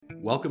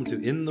Welcome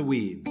to In the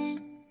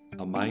Weeds,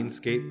 a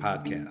Mindscape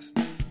podcast.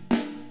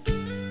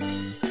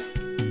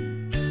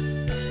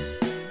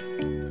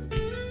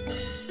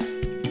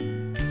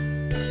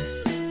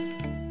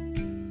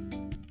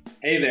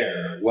 Hey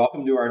there,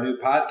 welcome to our new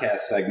podcast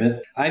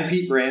segment. I'm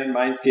Pete Brand,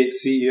 Mindscape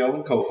CEO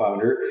and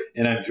co-founder,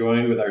 and I'm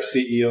joined with our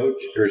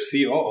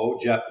COO,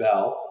 Jeff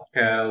Bell.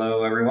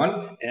 Hello,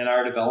 everyone. And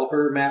our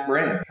developer, Matt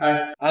Brand.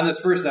 Hi. On this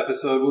first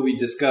episode, we'll be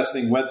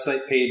discussing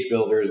website page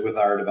builders with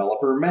our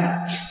developer,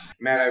 Matt.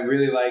 Matt, I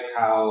really like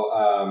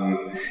how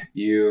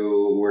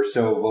you were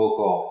so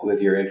vocal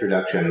with your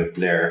introduction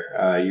there.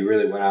 You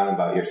really went on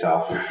about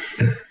yourself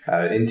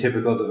in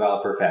typical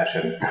developer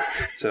fashion.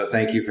 So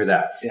thank you for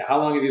that. Yeah, how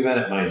long have you been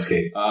at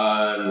Mindscape?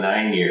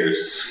 9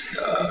 years.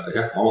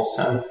 Almost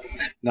 10.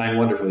 9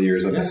 wonderful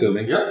years, I'm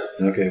assuming? Yep.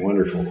 Okay,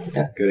 wonderful.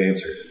 Yeah. Good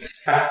answer.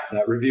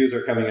 Reviews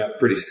are coming up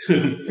pretty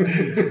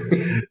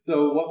soon.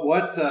 So why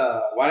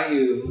don't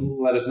you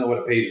let us know what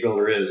a page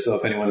builder is, so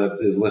if anyone that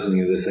is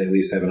listening to this, they at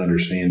least have an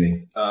understanding.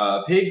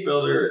 Page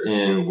builder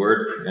in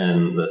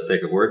the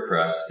sake of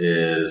WordPress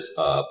is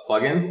a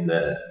plugin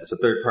it's a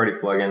third-party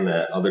plugin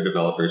that other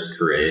developers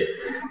create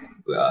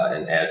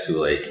and add to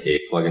like a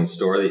plugin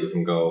store that you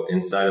can go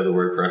inside of the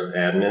WordPress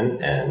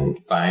admin and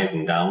find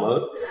and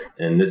download.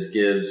 And this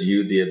gives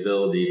you the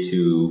ability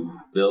to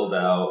build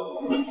out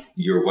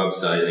your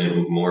website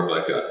in more of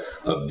like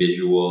a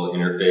visual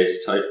interface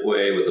type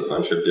way with a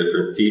bunch of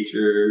different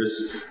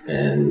features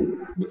and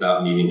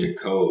without needing to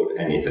code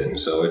anything.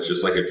 So it's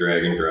just like a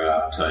drag and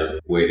drop type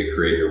way to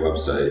create your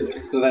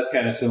website. So that's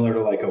kind of similar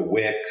to like a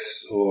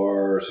Wix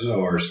or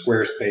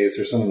Squarespace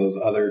or some of those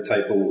other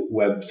type of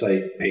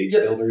website page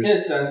builders? In a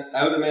sense,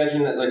 I would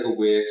imagine that like a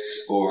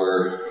Wix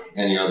or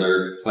any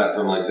other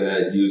platform like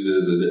that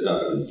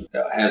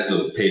has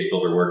the page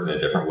builder work in a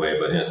different way,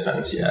 but in a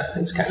sense, yeah,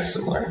 it's kind of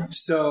similar.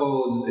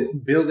 So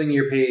building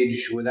your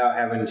page without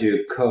having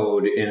to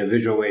code in a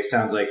visual way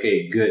sounds like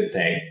a good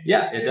thing.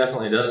 Yeah, it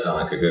definitely does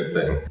sound like a good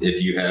thing.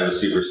 If you have a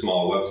super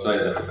small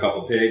website that's a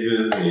couple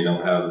pages and you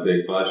don't have a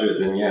big budget,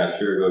 then yeah,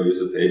 sure, go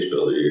use a page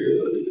builder.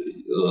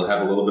 It'll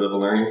have a little bit of a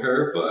learning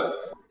curve, but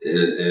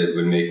it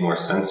would make more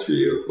sense for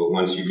you. But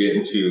once you get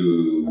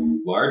into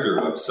larger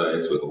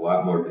websites with a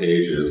lot more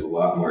pages, a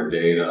lot more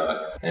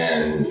data,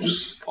 and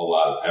just a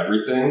lot of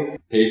everything,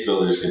 page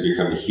builders can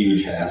become a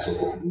huge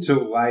hassle. So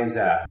why is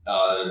that?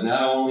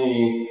 Not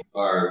only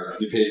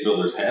do page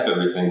builders have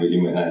everything, but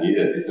you might not need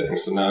everything.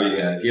 So now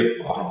if you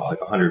have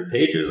like 100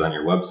 pages on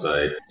your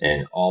website,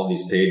 and all of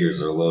these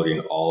pages are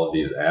loading all of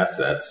these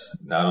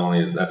assets, not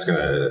only is that's going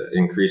to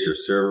increase your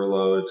server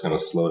load, it's going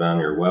to slow down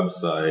your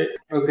website.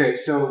 Okay,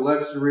 so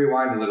let's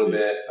rewind a little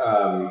bit.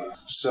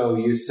 So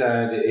you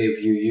said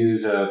if you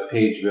use a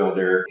page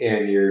builder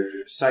and your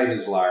site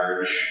is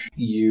large,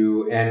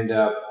 you end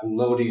up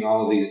loading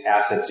all of these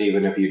assets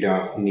even if you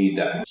don't need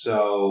them.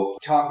 So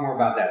talk more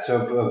about that.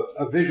 So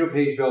a visual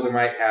page builder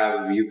might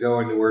have, you go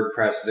into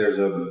WordPress, there's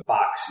a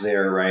box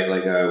there, right?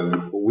 Like a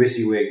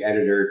WYSIWYG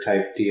editor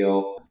type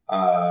deal.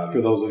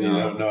 For those of you who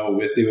don't know,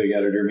 WYSIWYG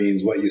editor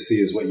means what you see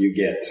is what you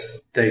get.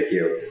 Thank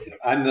you.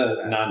 I'm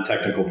the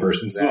non-technical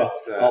person, so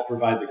I'll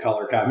provide the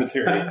color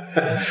commentary.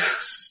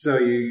 So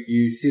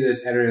you see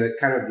this editor that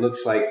kind of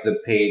looks like the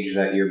page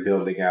that you're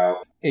building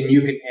out. And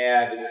you can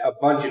add a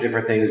bunch of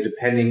different things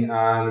depending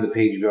on the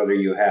page builder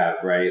you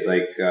have, right?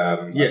 Like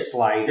a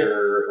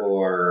slider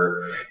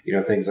or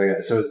things like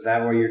that. So is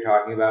that what you're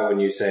talking about when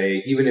you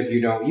say even if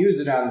you don't use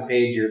it on the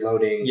page, you're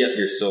loading? Yep,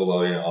 you're still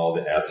loading all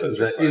the assets.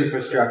 The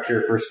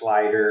infrastructure for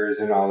sliders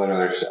and all that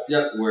other stuff.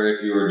 Yep, where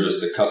if you were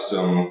just to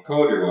custom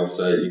code your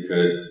website, you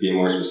could be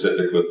more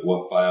specific with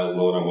what files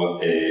load on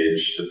what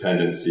page,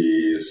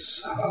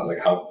 dependencies,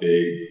 like how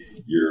big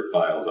your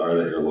files are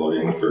that you're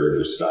loading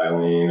for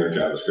styling or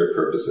JavaScript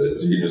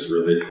purposes. You can just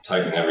really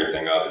tighten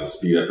everything up and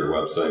speed up your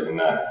website and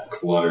not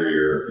clutter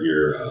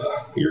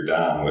your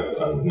DOM with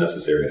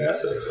unnecessary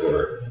assets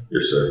or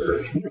your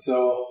server.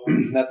 So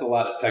that's a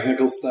lot of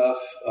technical stuff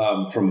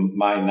from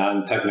my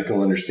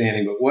non-technical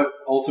understanding, but what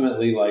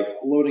ultimately, like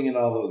loading in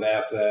all those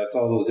assets,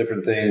 all those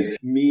different things,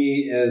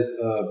 me as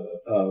a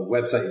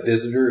website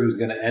visitor who's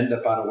going to end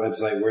up on a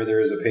website where there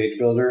is a page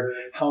builder,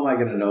 how am I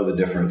going to know the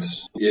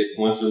difference? If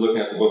once you're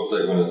looking at the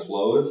website when it's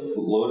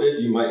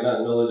loaded, you might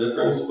not know the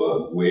difference,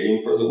 but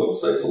waiting for the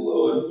website to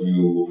load,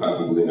 you will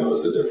probably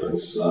notice a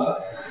difference.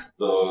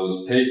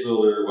 Those page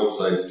builder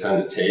websites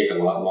tend to take a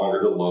lot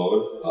longer to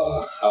load.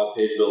 How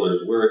page builders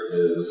work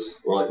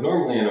is,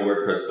 normally in a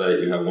WordPress site,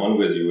 you have one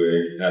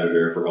WYSIWYG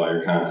editor for all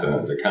your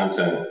content. The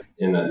content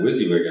in that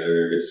WYSIWYG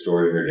editor gets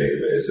stored in your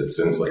database. It's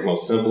in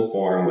most simple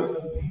form with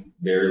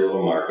very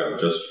little markup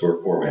just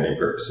for formatting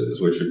purposes,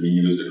 which would be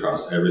used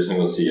across every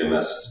single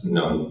CMS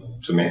known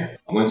to man.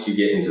 Once you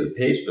get into the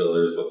page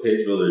builders, what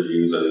page builders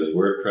use are these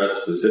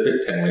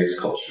WordPress-specific tags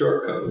called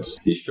shortcodes.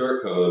 These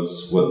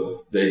shortcodes,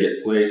 they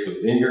get placed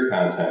within your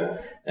content,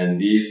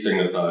 and these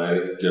signify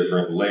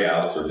different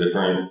layouts or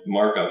different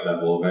markup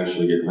that will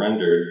eventually get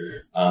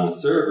rendered on the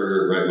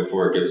server right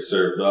before it gets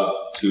served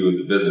up to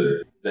the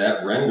visitor.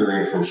 that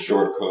rendering from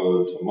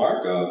shortcode to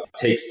markup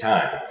takes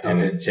time, and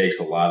it takes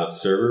a lot of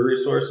server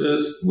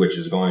resources, which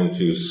is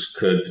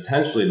could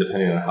potentially,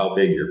 depending on how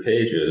big your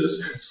page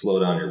is, slow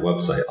down your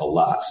website a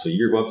lot. So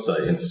your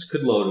website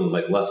could load in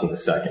like less than a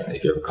second.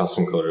 If you have a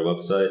custom coded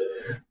website,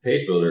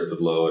 Page Builder could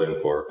load in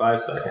 4 or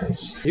 5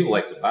 seconds. People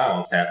like to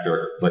bounce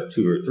after like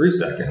 2 or 3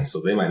 seconds,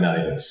 so they might not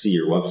even see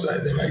your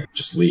website. They might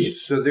just leave.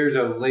 So there's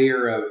a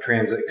layer of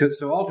translate.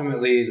 So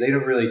ultimately, they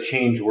don't really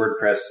change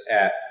WordPress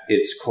at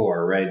its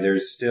core, right?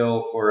 There's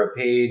still, for a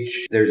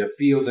page, there's a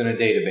field in a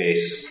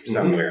database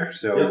somewhere. Mm-hmm.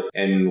 So,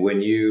 and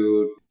when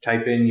you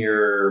type in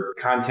your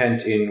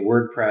content in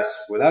WordPress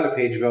without a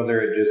page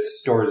builder, it just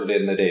stores it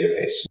in the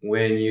database.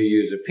 When you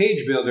use a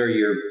page builder,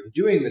 you're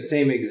doing the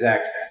same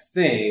exact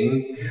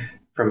thing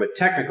from a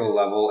technical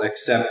level,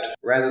 except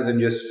rather than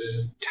just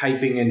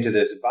typing into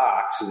this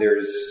box,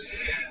 there's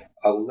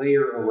a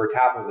layer over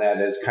top of that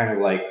that's kind of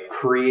like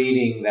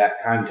creating that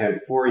content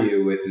for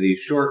you with these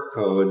short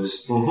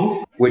codes,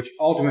 which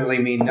ultimately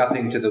mean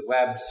nothing to the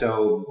web.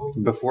 So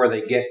before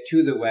they get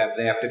to the web,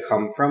 they have to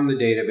come from the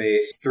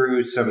database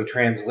through some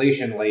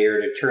translation layer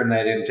to turn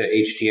that into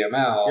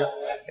HTML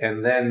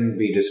and then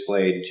be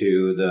displayed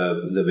to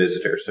the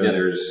visitor. So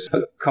there's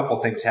a couple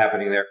things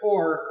happening there.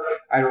 Or,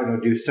 I don't know,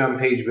 do some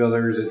page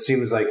builders, it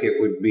seems like it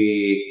would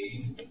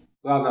be...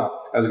 Well, no,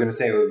 I was going to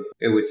say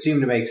it would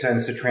seem to make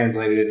sense to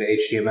translate it into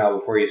HTML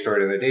before you store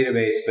it in the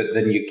database, but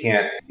then you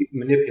can't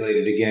manipulate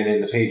it again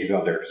in the page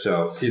builder.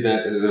 So see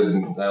that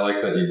I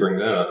like that you bring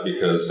that up,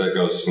 because that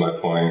goes to my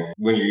point.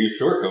 When you use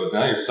shortcode,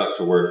 now you're stuck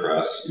to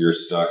WordPress. You're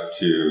stuck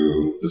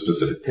to the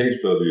specific page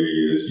builder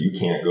you use. You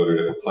can't go to a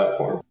different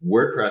platform.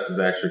 WordPress is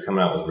actually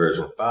coming out with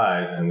version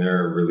 5, and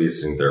they're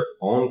releasing their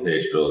own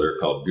page builder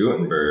called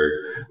Gutenberg,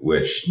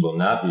 which will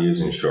not be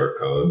using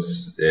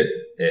shortcodes.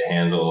 It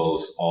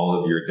handles all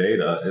of your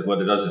data.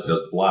 What it does is it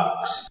does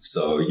blocks.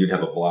 So you'd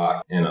have a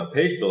block in a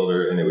page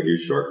builder, and it would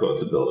use shortcodes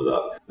to build it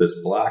up.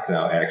 This block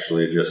now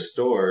actually just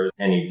stores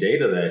any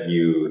data that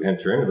you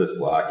enter into this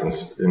block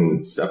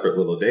in separate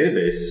little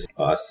database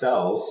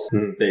cells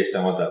based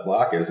on what that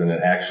block is, and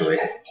it actually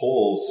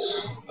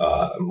pulls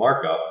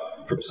markup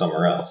from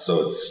somewhere else.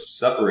 So it's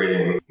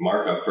separating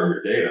markup from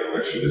your data,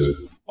 which is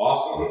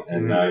awesome.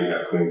 And now you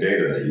have clean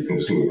data that you can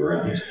just move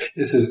around.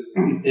 This is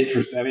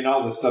interesting. I mean,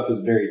 all this stuff is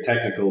very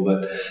technical,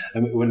 but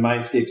I mean, when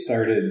Mindscape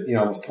started,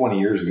 almost 20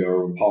 years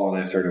ago, when Paul and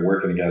I started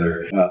working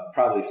together,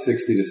 probably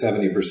 60 to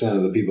 70%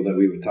 of the people that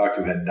we would talk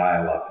to had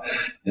dial-up.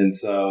 And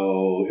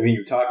so, I mean,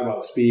 you talk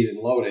about speed and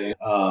loading,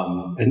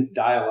 and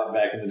dial-up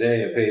back in the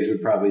day, a page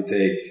would probably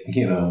take,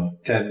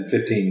 10,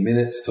 15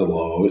 minutes to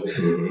load.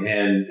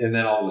 And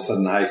then all of a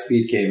sudden high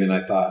speed came, and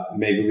I thought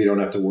maybe we don't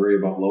have to worry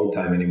about load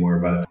time anymore.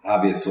 But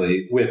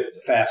obviously, with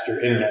faster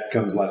internet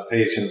comes less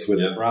patience with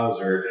the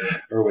browser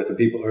or with the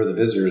people or the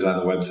visitors on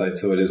the website.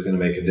 So it is going to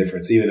make a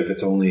difference, even if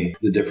it's only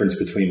the difference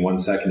between 1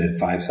 second and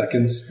 5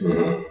 seconds.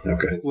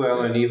 Okay.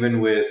 Well, and even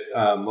with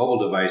mobile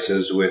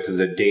devices, with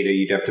the data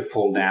you'd have to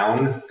pull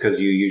down, because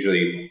you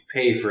usually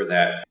pay for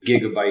that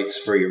gigabytes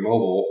for your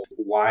mobile.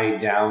 Why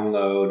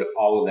download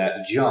all of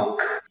that junk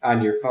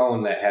on your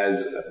phone that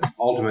has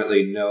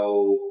ultimately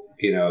no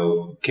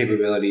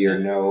capability or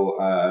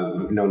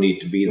no need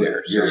to be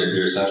there? So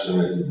you're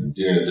essentially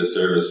doing a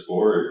disservice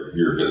for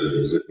your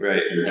visitors. If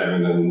you're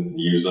having them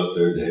use up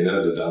their data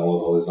to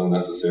download all these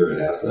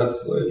unnecessary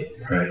assets,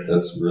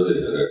 that's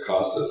really a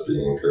cost that's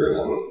being incurred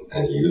on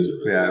any user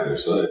on your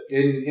site.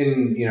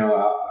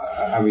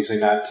 Obviously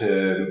not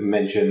to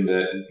mention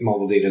that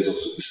mobile data is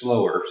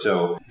slower,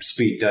 so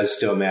speed does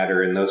still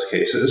matter in those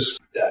cases.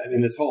 I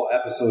mean, this whole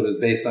episode is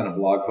based on a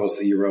blog post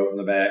that you wrote in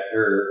the back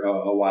or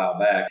a while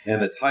back.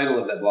 And the title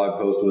of that blog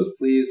post was,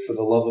 "Please, for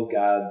the love of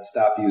God,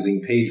 stop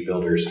using page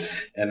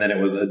builders." And then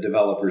it was a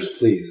developer's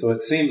plea. So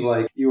it seems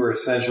like you were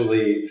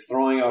essentially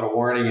throwing out a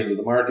warning into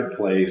the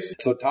marketplace.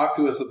 So talk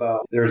to us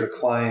about, there's a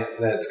client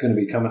that's going to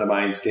be coming to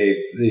Mindscape.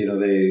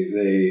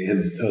 They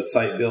had a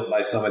site built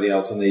by somebody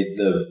else, and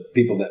the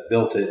people that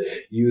built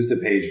it used a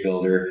page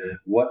builder.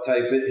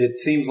 It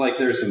seems like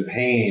there's some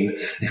pain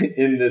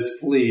in this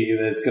plea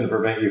that's going to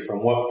prevent you from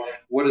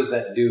what does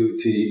that do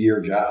to your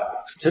job?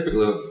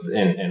 Typically,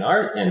 in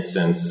our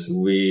instance,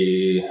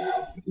 we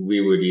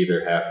would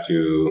either have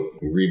to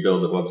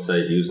rebuild the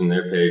website using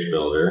their page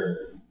builder,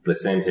 the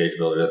same page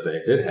builder that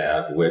they did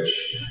have,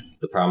 which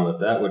the problem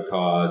that would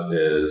cause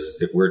is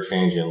if we're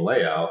changing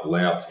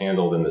layout's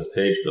handled in this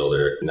page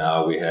builder.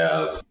 Now we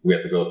have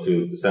to go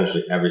through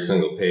essentially every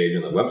single page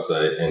on the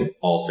website and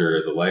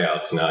alter the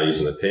layouts now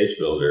using the page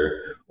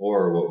builder.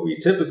 Or what we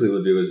typically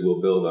would do is we'll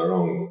build our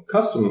own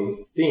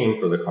custom theme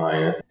for the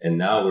client, and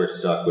now we're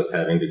stuck with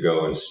having to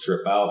go and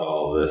strip out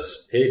all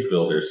this page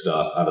builder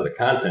stuff out of the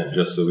content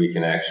just so we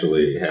can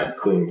actually have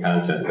clean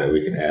content that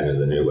we can add into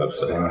the new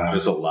website.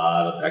 Just a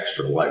lot of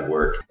extra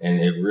legwork, and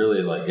it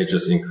really it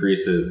just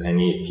increases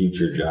any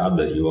future job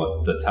that you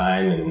want, the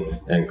time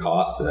and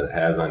costs that it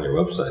has on your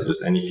website.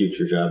 Just any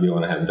future job you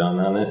want to have done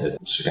on it,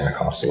 it's going to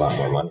cost a lot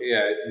more money.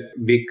 Yeah,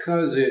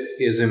 because it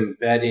is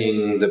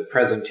embedding the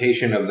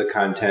presentation of the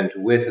content content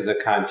with the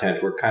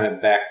content. We're kind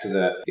of back to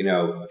the,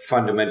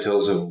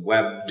 fundamentals of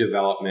web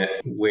development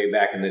way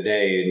back in the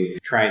day,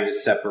 and trying to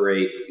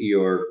separate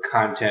your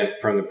content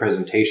from the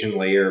presentation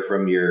layer,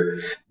 from your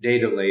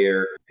data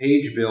layer.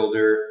 Page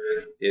Builder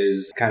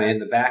is kind of in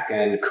the back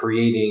end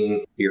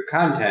creating your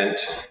content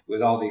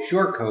with all these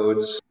short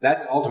codes.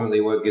 That's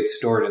ultimately what gets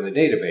stored in the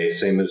database,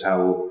 same as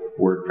how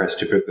WordPress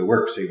typically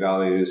works. So you've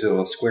got all these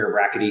little square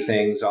brackety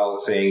things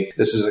all saying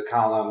this is a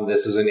column,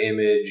 this is an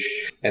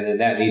image, and then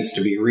that needs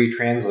to be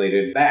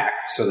retranslated back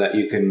so that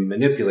you can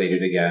manipulate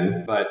it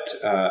again. But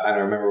I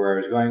don't remember where I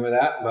was going with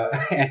that. But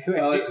anyway.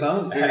 Well, it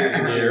sounds very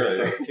familiar.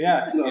 So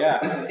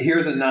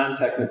here's a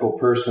non-technical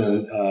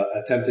person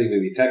attempting to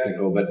be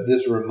technical, but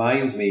this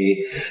reminds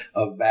me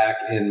of back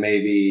in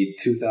maybe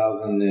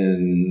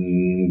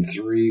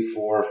 2003,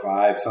 4,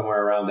 5,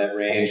 somewhere around that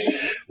range,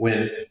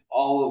 when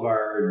all of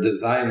our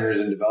designers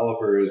and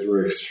developers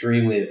were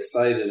extremely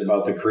excited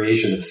about the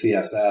creation of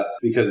CSS,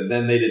 because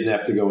then they didn't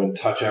have to go and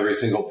touch every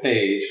single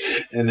page,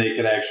 and they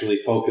could actually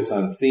focus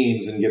on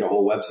themes and get a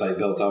whole website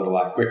built out a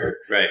lot quicker.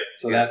 Right.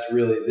 So that's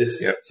really,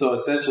 so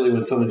essentially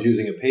when someone's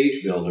using a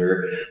page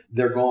builder,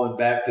 they're going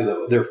back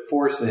to they're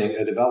forcing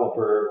a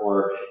developer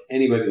or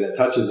anybody that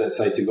touches that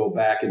site to go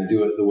back and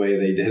do it the way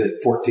they did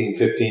it 14,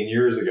 15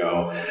 years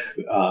ago,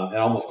 and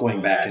almost going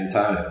back in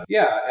time.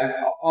 Yeah,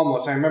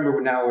 almost. I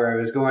remember now where I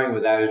was going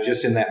with that is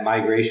just in that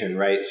migration,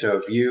 right? So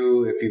if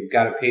you've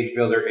got a page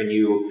builder and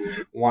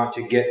you want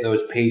to get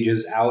those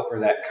pages out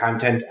or that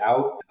content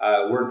out,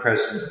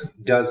 WordPress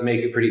does make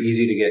it pretty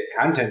easy to get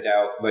content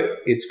out, but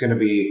it's going to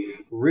be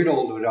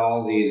riddled with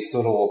all these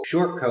little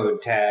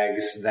shortcode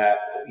tags that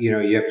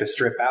you have to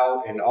strip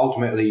out, and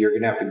ultimately you're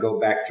going to have to go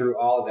back through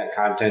all of that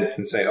content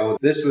and say, oh,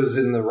 this was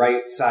in the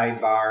right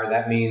sidebar.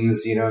 That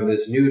means, in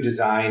this new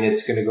design,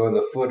 it's going to go in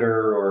the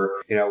footer,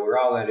 or, where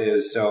all that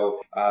is. So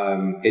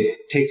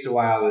it takes a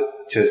while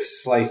to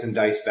slice and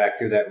dice back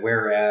through that,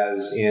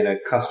 whereas in a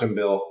custom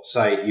built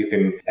site, you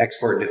can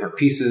export different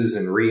pieces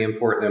and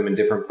re-import them in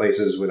different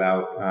places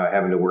without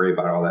having to worry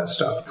about all that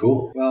stuff.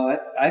 Cool. Well,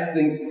 I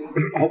think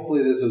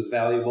hopefully this was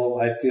valuable.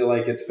 I feel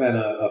like it's been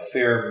a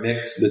fair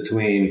mix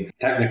between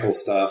technical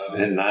stuff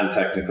and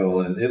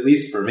non-technical, and at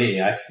least for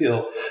me, I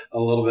feel a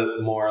little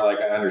bit more like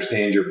I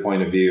understand your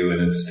point of view.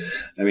 And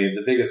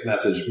the biggest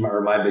message,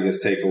 or my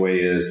biggest takeaway,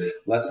 is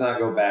let's not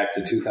go back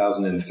to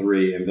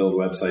 2003 and build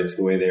websites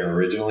the way they were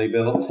originally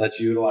built. Let's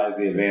utilize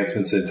the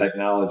advancements in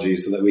technology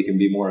so that we can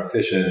be more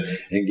efficient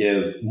and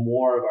give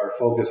more of our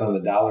focus on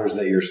the dollars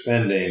that you're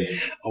spending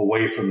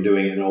away from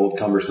doing it in an old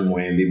cumbersome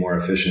way, and be more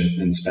efficient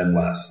and spend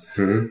less.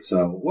 Mm-hmm.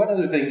 So one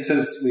other thing,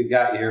 since we've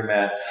got you here,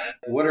 Matt,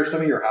 what are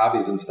some of your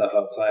hobbies and stuff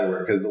outside of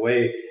work? Because the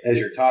way, as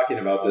you're talking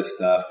about this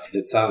stuff,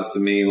 it sounds to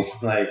me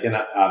like, and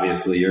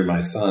obviously you're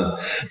my son,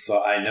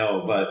 so I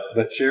know,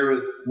 but share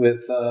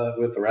with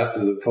the rest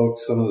of the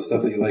folks some of the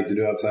stuff that you like to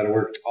do outside of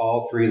work.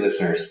 All three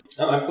listeners.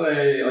 I like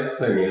to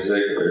play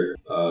music, or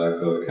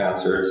go to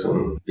concerts,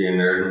 and be a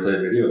nerd and play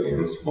video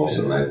games most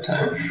of my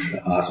time.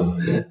 Awesome.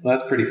 Well,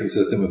 that's pretty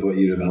consistent with what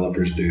you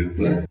developers do.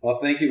 But, well,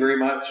 thank you very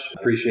much.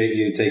 Appreciate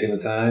you taking the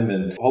time,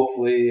 and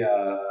hopefully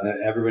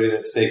everybody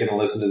that's taken a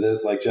listen to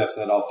this, like Jeff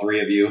said, all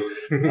three of you,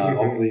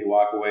 hopefully you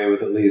walk away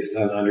with at least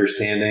an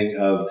understanding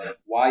of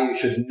why you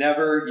should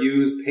never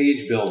use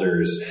page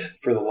builders,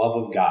 for the love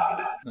of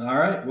God. All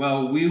right.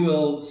 Well, we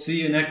will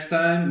see you next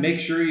time. Make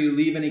sure you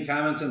leave any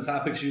comments on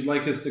topics you'd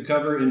like us to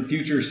cover in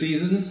future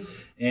seasons,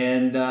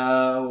 and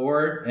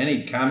or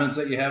any comments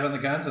that you have on the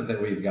content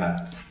that we've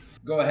got.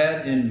 Go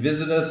ahead and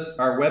visit us,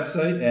 our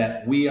website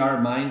at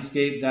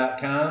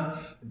wearemindscape.com.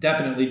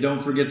 Definitely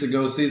don't forget to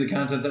go see the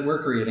content that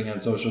we're creating on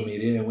social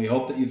media, and we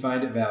hope that you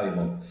find it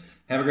valuable.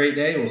 Have a great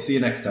day. We'll see you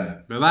next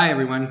time. Bye-bye,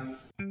 everyone.